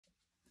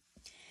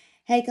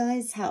Hey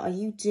guys, how are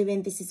you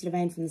doing? This is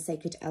Lorraine from the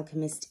Sacred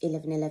Alchemist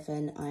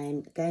 1111.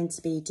 I'm going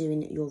to be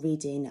doing your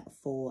reading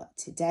for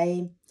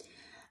today,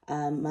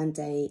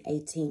 Monday,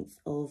 18th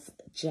of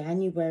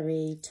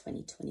January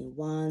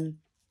 2021.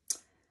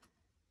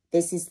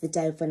 This is the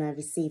day of when I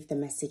received the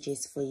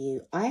messages for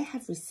you. I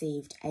have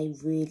received a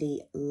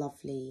really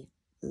lovely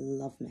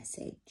love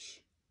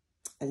message.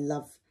 A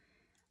love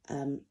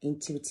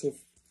intuitive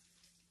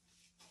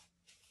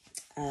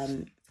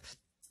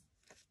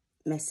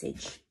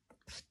message.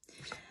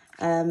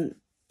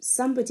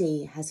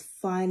 Somebody has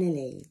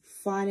finally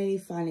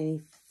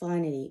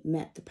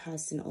met the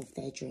person of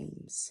their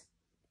dreams.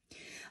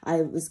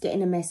 I was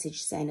getting a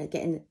message saying,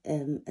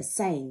 a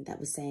saying that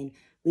was saying,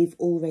 we've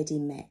already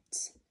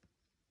met.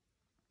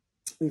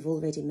 We've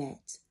already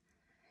met.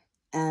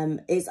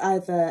 It's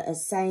either a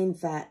saying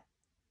that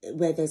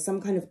where there's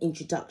some kind of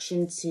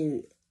introduction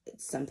to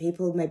some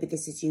people. Maybe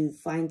this is you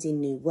finding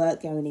new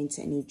work, going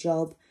into a new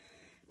job,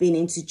 being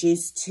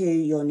introduced to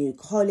your new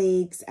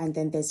colleagues, and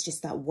then there's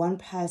just that one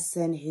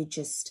person who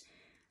just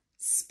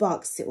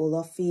sparks it all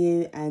off for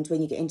you. And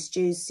when you get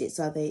introduced, it's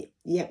either,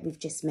 yep, we've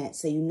just met,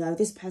 so you know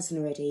this person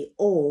already,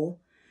 or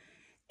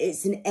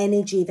it's an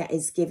energy that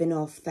is given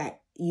off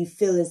that you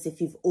feel as if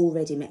you've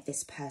already met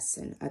this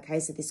person. Okay,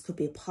 so this could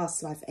be a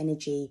past life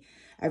energy,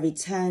 a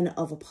return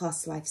of a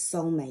past life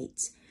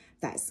soulmate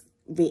that's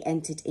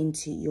re-entered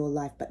into your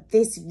life. But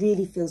this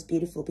really feels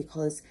beautiful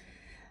because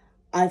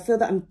I feel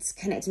that I'm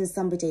connecting with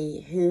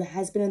somebody who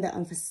has been on their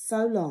own for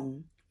so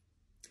long,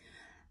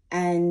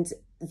 and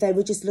they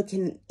were just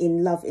looking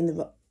in love in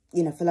the,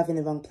 for love in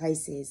the wrong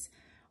places.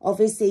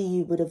 Obviously,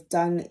 you would have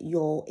done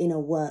your inner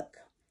work.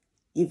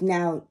 You've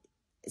now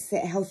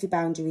set healthy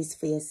boundaries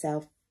for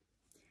yourself.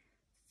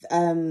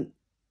 Even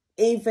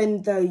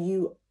though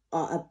you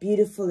are a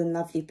beautiful and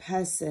lovely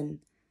person,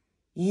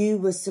 you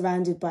were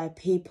surrounded by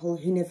people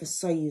who never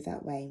saw you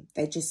that way.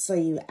 They just saw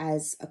you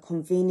as a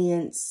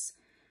convenience,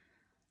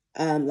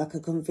 like a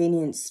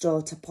convenience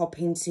store to pop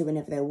into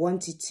whenever they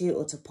wanted to,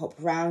 or to pop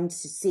round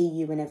to see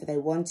you whenever they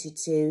wanted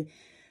to,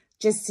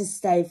 just to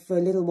stay for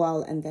a little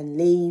while and then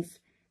leave,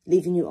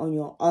 leaving you on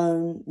your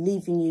own,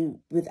 leaving you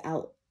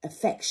without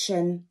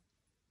affection.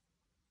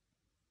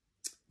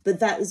 But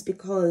that was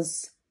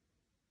because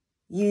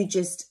you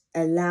just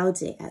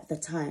allowed it at the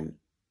time,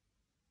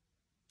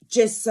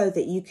 just so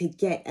that you could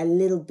get a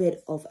little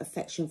bit of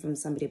affection from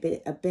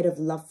somebody, a bit of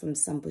love from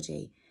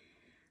somebody.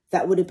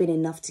 That would have been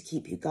enough to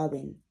keep you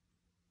going.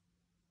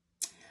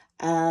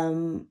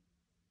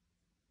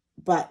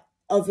 But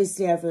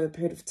obviously over a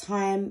period of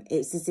time,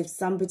 it's as if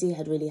somebody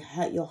had really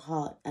hurt your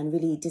heart and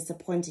really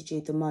disappointed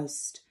you the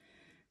most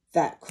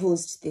that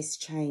caused this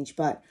change.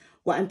 But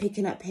what I'm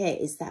picking up here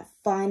is that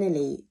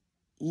finally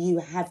you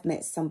have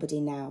met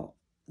somebody now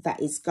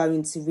that is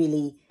going to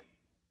really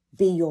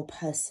be your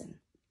person.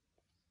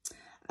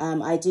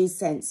 I do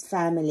sense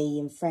family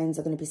and friends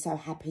are going to be so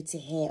happy to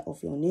hear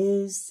of your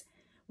news,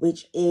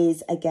 which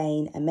is,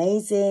 again,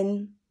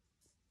 amazing.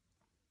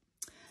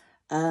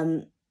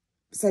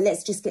 So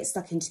let's just get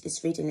stuck into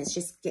this reading. Let's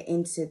just get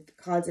into the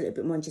cards a little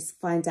bit more and just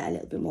find out a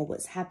little bit more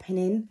what's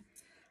happening,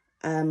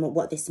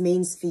 what this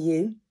means for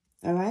you.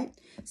 All right.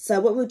 So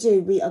what we'll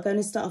do, we are going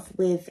to start off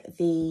with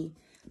the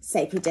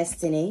Sacred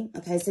Destiny.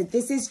 Okay, so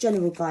this is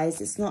general,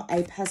 guys. It's not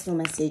a personal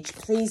message.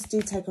 Please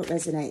do take what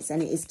resonates,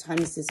 and it is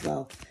timeless as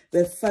well.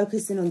 We're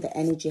focusing on the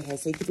energy here.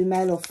 So it could be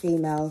male or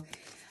female.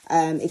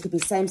 It could be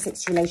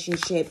same-sex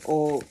relationship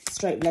or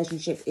straight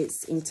relationship.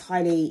 It's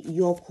entirely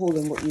your call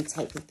and what you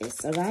take with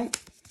this, all right?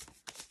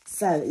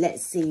 So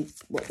let's see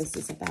what this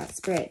is about.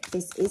 Spirit,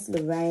 this is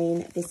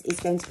Lorraine. This is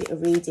going to be a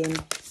reading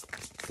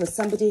for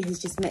somebody who's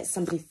just met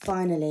somebody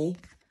finally.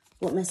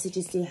 What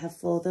messages do you have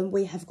for them?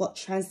 We have got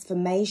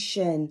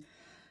transformation.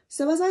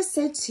 So as I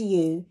said to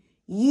you,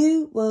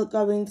 you were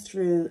going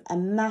through a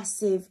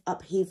massive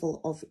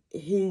upheaval of who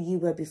you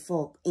were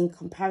before in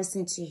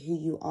comparison to who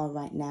you are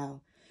right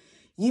now.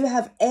 You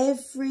have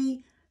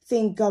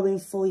everything going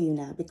for you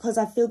now, because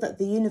I feel that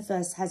the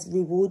universe has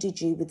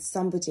rewarded you with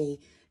somebody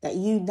that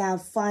you now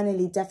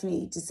finally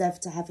definitely deserve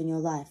to have in your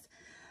life.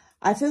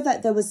 I feel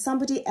that there was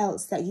somebody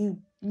else that you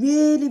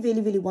really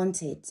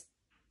wanted.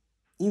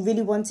 You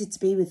really wanted to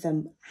be with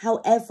them.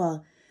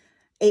 However,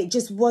 it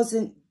just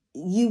wasn't,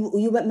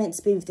 you weren't meant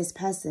to be with this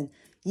person.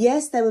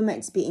 Yes, they were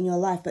meant to be in your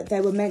life, but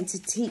they were meant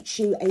to teach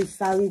you a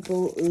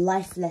valuable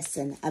life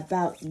lesson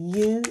about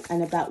you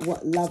and about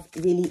what love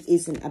really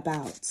isn't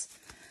about.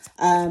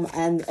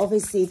 And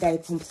obviously they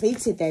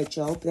completed their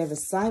job, their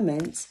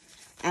assignment,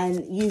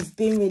 and you've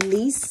been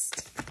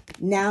released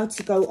now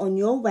to go on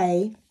your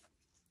way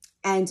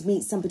and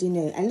meet somebody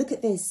new. And look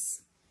at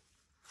this.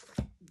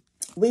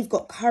 We've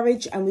got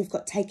courage and we've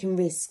got taking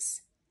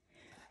risks.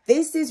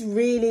 This is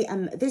really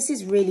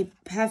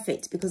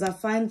perfect, because I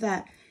find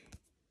that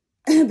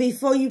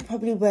before you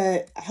probably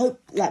were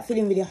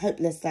feeling really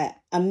hopeless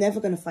that I'm never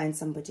going to find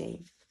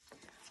somebody.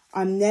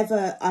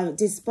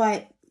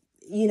 Despite,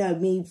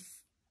 me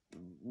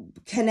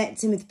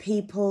connecting with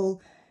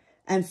people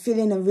and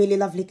feeling a really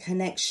lovely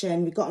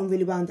connection. We got on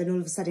really well, and then all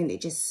of a sudden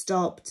it just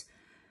stopped.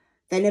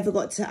 They never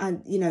got to,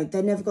 you know,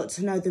 they never got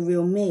to know the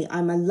real me.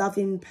 I'm a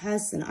loving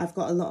person. I've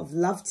got a lot of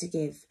love to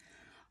give.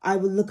 I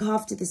will look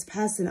after this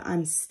person.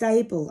 I'm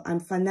stable. I'm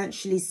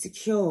financially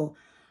secure.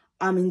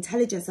 I'm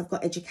intelligent. I've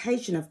got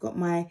education. I've got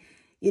my,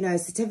 you know,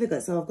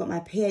 certificate. So I've got my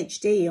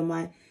PhD or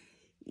my,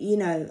 you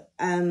know,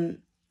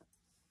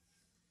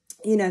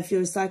 if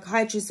you're a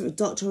psychiatrist or a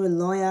doctor or a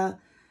lawyer,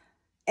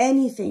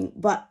 anything.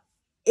 But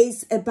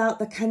it's about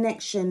the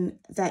connection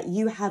that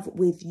you have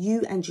with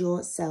you and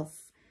yourself,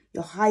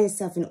 your higher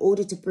self, in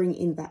order to bring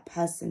in that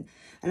person.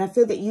 And I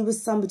feel that you were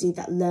somebody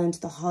that learned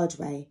the hard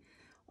way.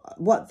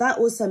 What that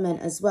also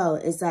meant as well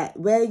is that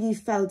where you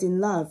failed in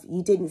love,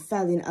 you didn't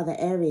fail in other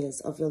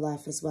areas of your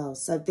life as well.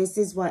 So this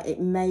is what it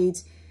made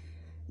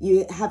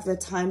you have the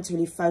time to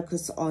really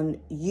focus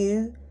on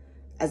you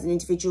as an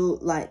individual,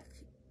 like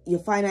your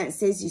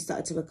finances, you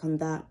started to work on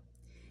that.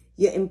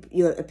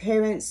 Your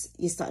appearance,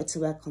 you started to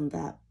work on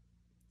that.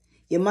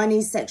 Your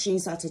money section, you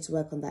started to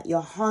work on that.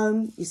 Your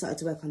home, you started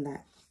to work on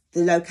that.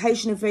 The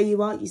location of where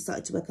you are, you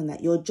started to work on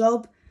that. Your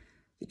job,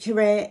 your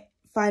career,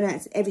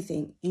 finance,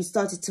 everything, you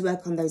started to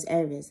work on those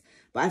areas.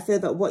 But I feel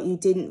that what you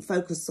didn't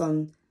focus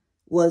on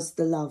was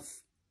the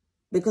love.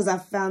 Because I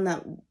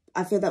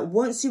feel that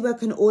once you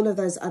work on all of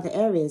those other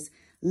areas,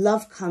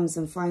 love comes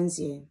and finds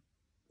you.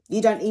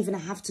 You don't even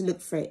have to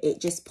look for it. It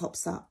just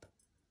pops up.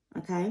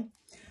 Okay?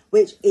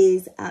 Which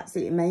is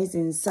absolutely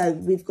amazing. So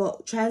we've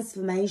got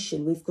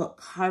transformation, we've got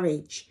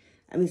courage,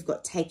 and we've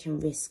got taking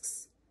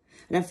risks.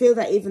 And I feel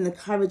that even the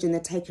courage and the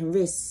taking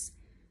risks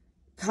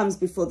comes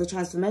before the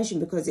transformation,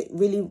 because it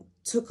really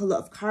took a lot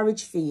of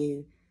courage for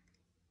you.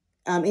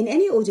 In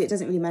any order, it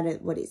doesn't really matter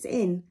what it's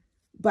in,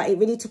 but it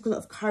really took a lot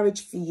of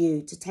courage for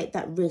you to take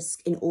that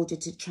risk in order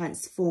to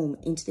transform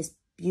into this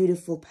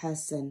beautiful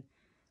person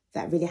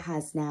that really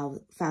has now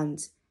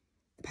found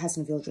the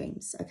person of your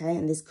dreams, okay?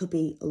 And this could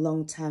be a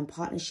long-term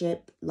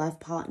partnership, life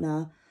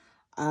partner,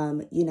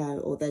 you know,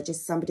 or they're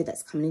just somebody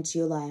that's coming into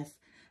your life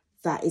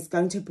that is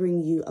going to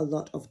bring you a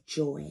lot of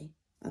joy,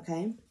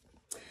 okay?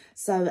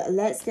 So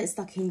let's get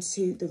stuck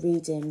into the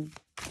reading.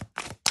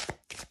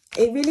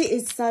 It really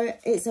is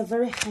it's a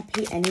very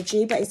happy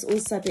energy, but it's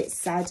also a bit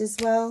sad as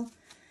well.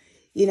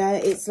 You know,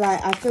 it's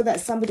like, I feel that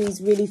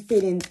somebody's really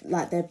feeling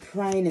like they're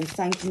praying and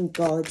thanking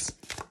God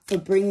for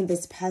bringing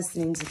this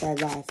person into their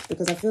life.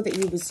 Because I feel that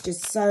you was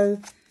just so,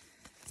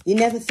 you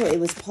never thought it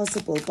was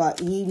possible, but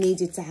you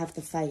needed to have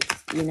the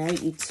faith, you know.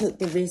 You took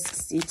the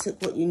risks, you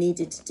took what you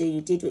needed to do,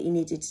 you did what you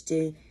needed to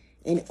do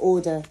in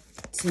order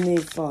to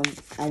move on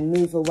and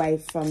move away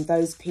from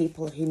those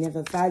people who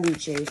never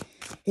valued you,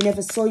 who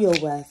never saw your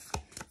worth.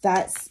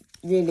 That's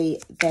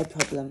really their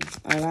problem,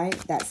 all right?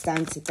 That's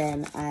down to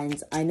them.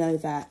 And I know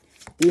that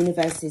the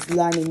universe is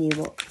lining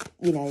you up,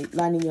 you know,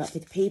 lining you up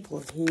with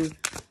people who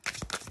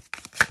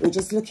will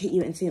just look at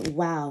you and think,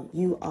 wow,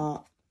 you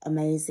are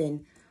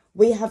amazing.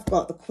 We have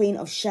got the Queen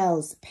of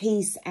Shells,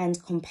 peace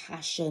and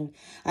compassion.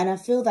 And I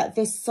feel that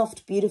this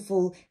soft,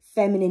 beautiful,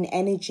 feminine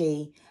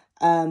energy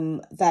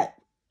that,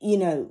 you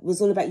know,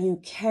 was all about you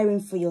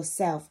caring for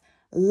yourself,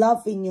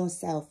 loving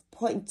yourself,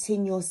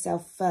 putting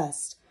yourself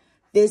first.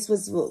 This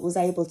was what was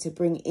able to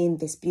bring in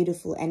this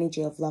beautiful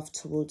energy of love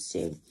towards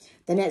you.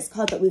 The next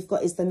card that we've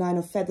got is the Nine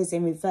of Feathers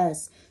in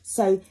reverse.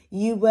 So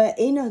you were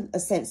in a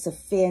sense of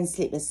fear and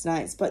sleepless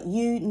nights, but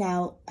you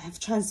now have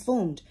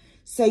transformed.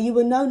 So you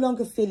were no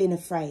longer feeling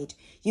afraid.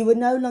 You were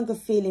no longer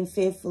feeling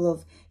fearful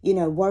of, you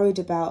know, worried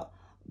about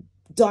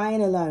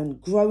dying alone,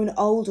 growing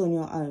old on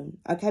your own,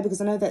 okay?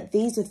 Because I know that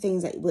these are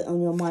things that were on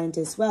your mind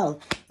as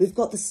well. We've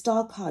got the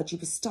Star card. You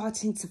were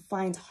starting to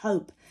find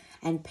hope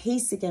and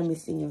peace again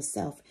within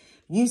yourself.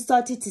 You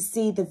started to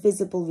see the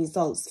visible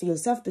results for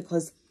yourself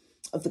because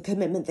of the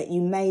commitment that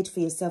you made for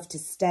yourself to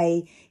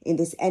stay in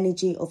this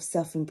energy of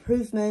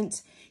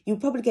self-improvement. You're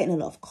probably getting a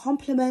lot of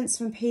compliments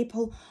from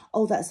people.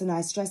 Oh, that's a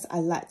nice dress. I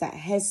like that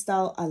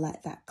hairstyle. I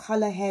like that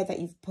color hair that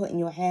you've put in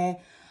your hair.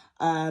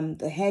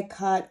 The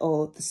haircut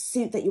or the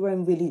suit that you're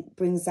wearing really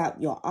brings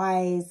out your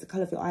eyes, the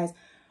color of your eyes.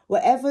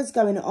 Whatever's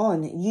going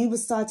on, you were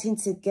starting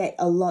to get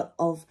a lot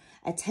of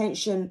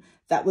attention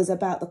that was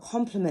about the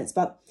compliments,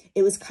 but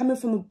it was coming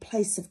from a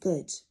place of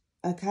good,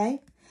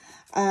 okay?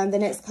 The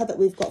next card that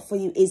we've got for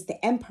you is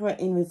the Emperor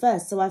in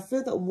reverse. So I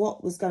feel that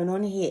what was going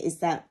on here is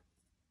that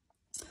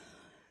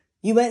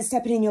you weren't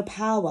stepping in your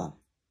power.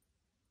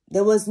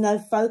 There was no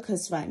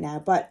focus right now,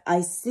 but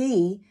I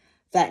see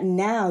that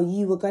now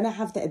you were going to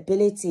have the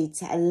ability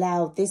to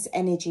allow this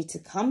energy to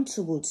come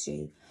towards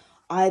you,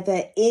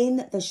 either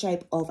in the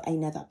shape of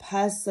another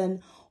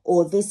person,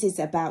 or this is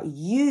about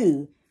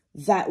you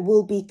that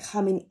will be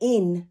coming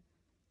in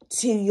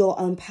to your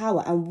own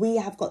power. And we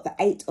have got the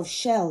Eight of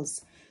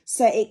Shells.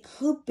 So it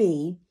could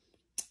be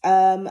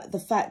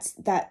the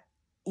fact that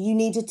you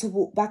needed to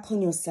walk back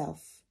on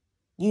yourself.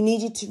 You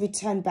needed to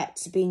return back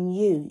to being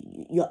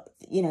you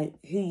know,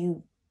 who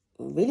you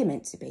were really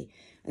meant to be,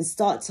 and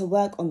start to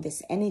work on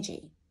this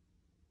energy.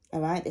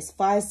 All right, this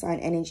fire sign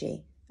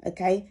energy.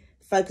 Okay,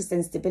 focus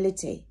and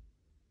stability.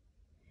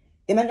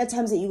 The amount of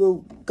times that you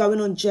were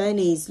going on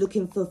journeys,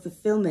 looking for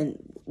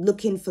fulfillment,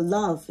 looking for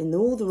love in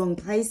all the wrong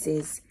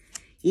places,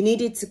 You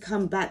needed to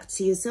come back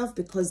to yourself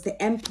because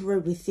the emperor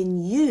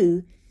within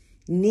you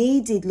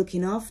needed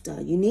looking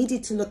after. You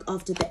needed to look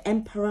after the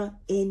emperor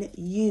in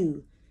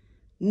you,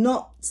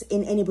 not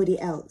in anybody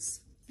else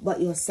but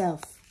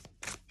yourself.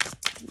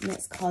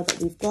 Next card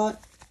that we've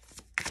got.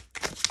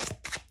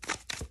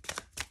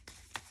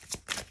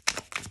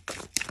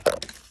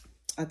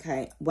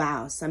 Okay,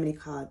 wow, so many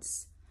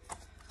cards.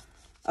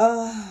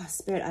 Oh,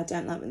 Spirit, I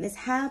don't like when this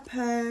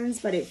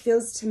happens, but it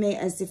feels to me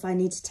as if I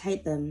need to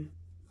take them.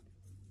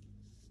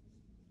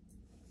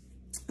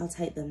 I'll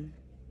take them.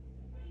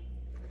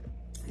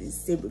 Let's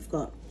see what we've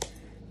got.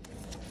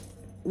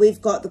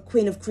 We've got the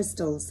Queen of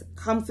Crystals,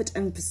 comfort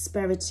and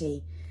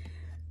prosperity.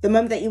 The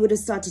moment that you would have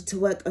started to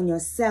work on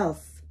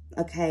yourself,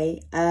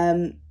 okay,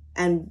 and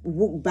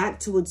walk back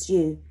towards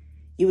you,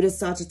 you would have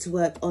started to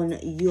work on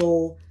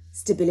your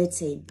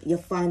stability, your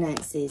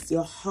finances,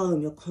 your home,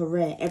 your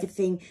career,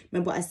 everything.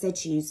 Remember what I said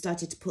to you, you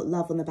started to put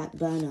love on the back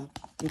burner,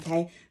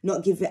 okay?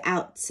 Not give it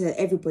out to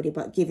everybody,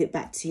 but give it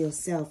back to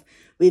yourself.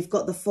 We've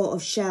got the Four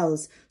of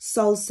Shells,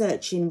 soul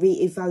searching,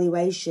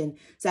 re-evaluation.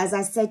 So as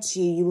I said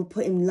to you, you were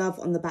putting love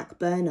on the back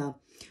burner,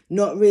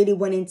 not really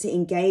wanting to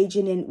engage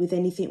with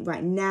anything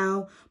right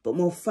now, but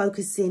more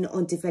focusing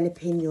on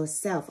developing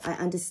yourself. I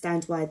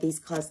understand why these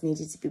cards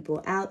needed to be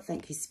brought out.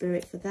 Thank you,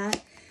 Spirit, for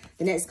that.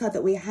 The next card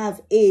that we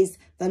have is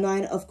the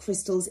Nine of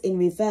Crystals in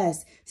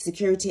reverse,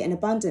 security and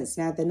abundance.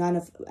 Now, the Nine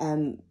of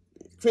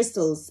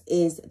Crystals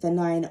is the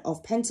Nine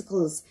of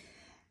Pentacles,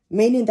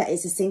 meaning that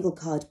it's a single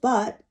card,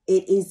 but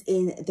it is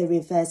in the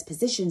reverse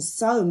position.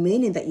 So,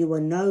 meaning that you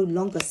are no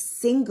longer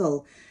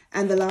single.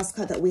 And the last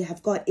card that we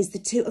have got is the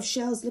Two of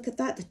Shells. Look at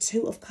that, the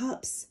Two of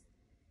Cups.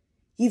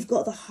 You've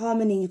got the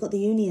harmony, you've got the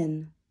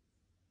union.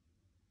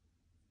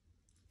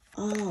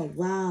 Oh,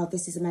 wow,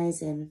 this is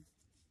amazing.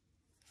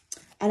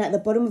 And at the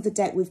bottom of the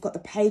deck, we've got the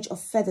Page of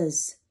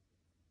Feathers.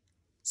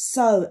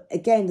 So,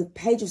 again, the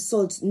Page of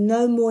Swords,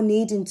 no more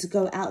needing to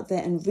go out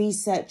there and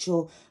research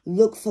or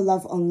look for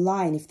love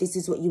online, if this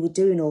is what you were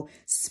doing, or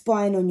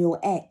spying on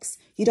your ex.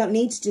 You don't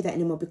need to do that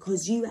anymore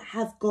because you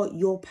have got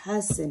your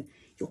person.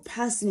 Your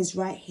person is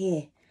right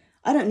here.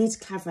 I don't need to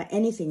clarify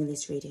anything in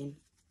this reading.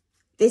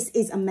 This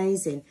is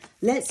amazing.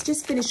 Let's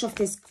just finish off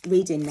this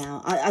reading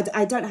now.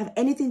 I don't have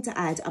anything to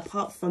add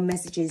apart from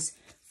messages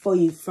for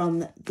you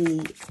from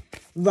the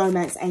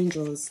romance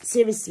angels.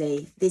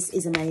 Seriously, this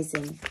is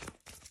amazing.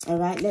 All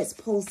right, let's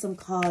pull some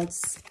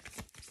cards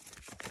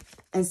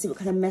and see what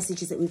kind of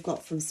messages that we've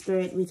got from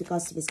Spirit with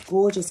regards to this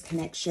gorgeous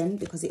connection,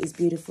 because it is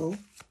beautiful.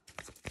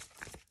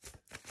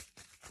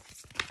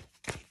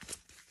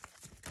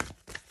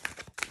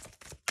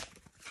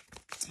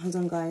 Hold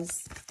on,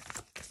 guys.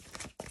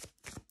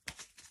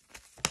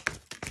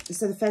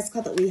 So the first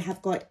card that we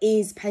have got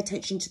is pay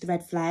attention to the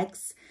red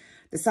flags.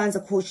 The signs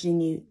are cautioning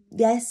you.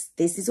 Yes,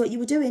 this is what you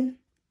were doing.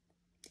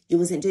 You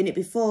wasn't doing it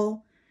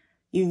before.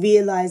 You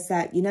realize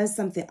that, you know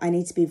something, I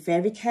need to be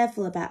very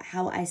careful about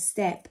how I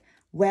step,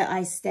 where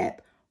I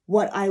step,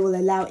 what I will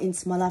allow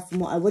into my life and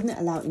what I wouldn't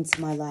allow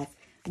into my life.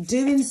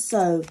 Doing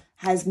so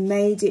has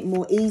made it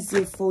more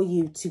easier for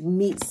you to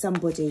meet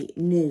somebody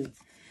new.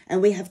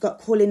 And we have got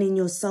calling in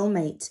your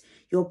soulmate.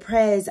 Your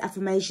prayers,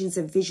 affirmations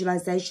and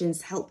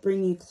visualizations help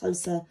bring you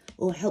closer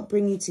or help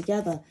bring you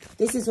together.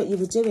 This is what you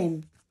were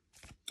doing.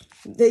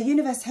 The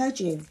universe heard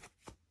you.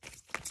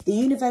 The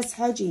universe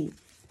heard you.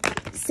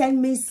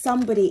 Send me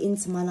somebody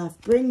into my life.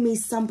 Bring me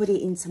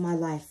somebody into my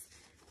life.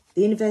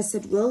 The universe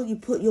said, well, you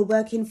put your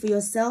work in for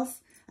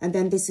yourself, and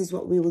then this is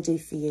what we will do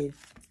for you.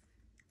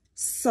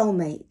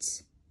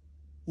 Soulmate.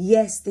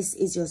 Yes, this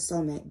is your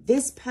soulmate.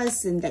 This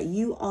person that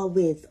you are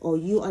with, or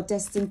you are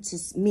destined to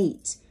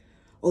meet,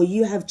 or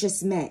you have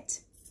just met,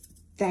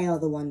 they are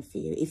the one for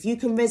you. If you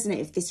can resonate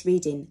with this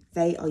reading,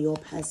 they are your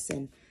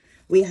person.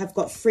 We have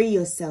got free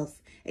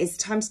yourself. It's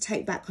time to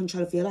take back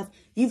control of your life.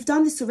 You've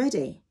done this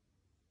already.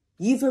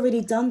 You've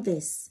already done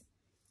this.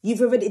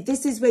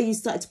 This is where you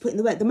started to put in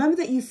the work. The moment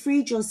that you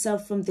freed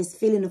yourself from this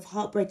feeling of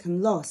heartbreak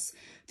and loss,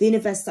 the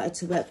universe started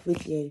to work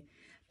with you.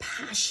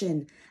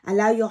 Passion.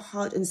 Allow your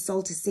heart and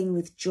soul to sing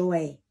with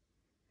joy.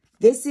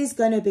 This is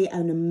going to be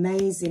an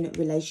amazing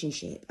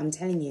relationship. I'm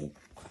telling you.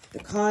 The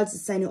cards are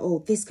saying it all.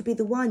 This could be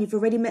the one. You've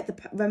already met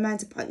the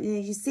romantic partner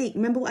you seek.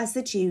 Remember what I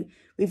said to you?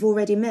 We've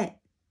already met.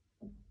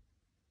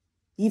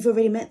 You've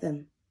already met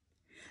them.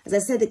 As I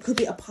said, it could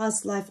be a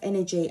past life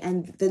energy.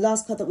 And the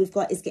last card that we've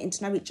got is getting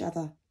to know each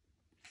other.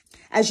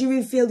 As you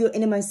reveal your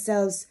innermost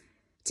selves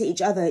to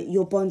each other,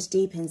 your bond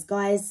deepens.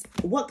 Guys,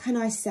 what can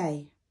I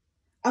say?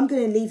 I'm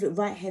going to leave it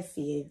right here for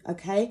you,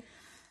 okay?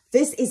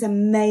 This is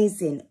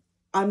amazing.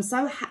 I'm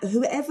so happy.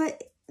 Whoever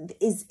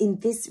is in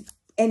this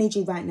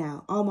energy right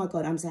now, oh my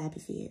God, I'm so happy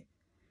for you.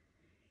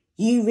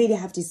 You really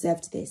have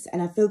deserved this.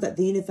 And I feel that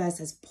the universe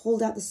has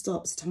pulled out the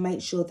stops to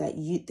make sure that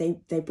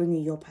they bring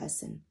you your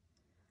person.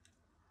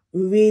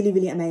 Really,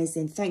 really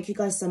amazing. Thank you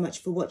guys so much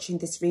for watching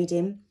this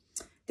reading.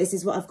 This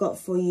is what I've got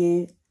for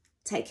you.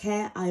 Take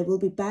care. I will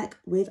be back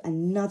with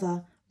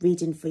another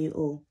reading for you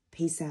all.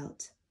 Peace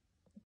out.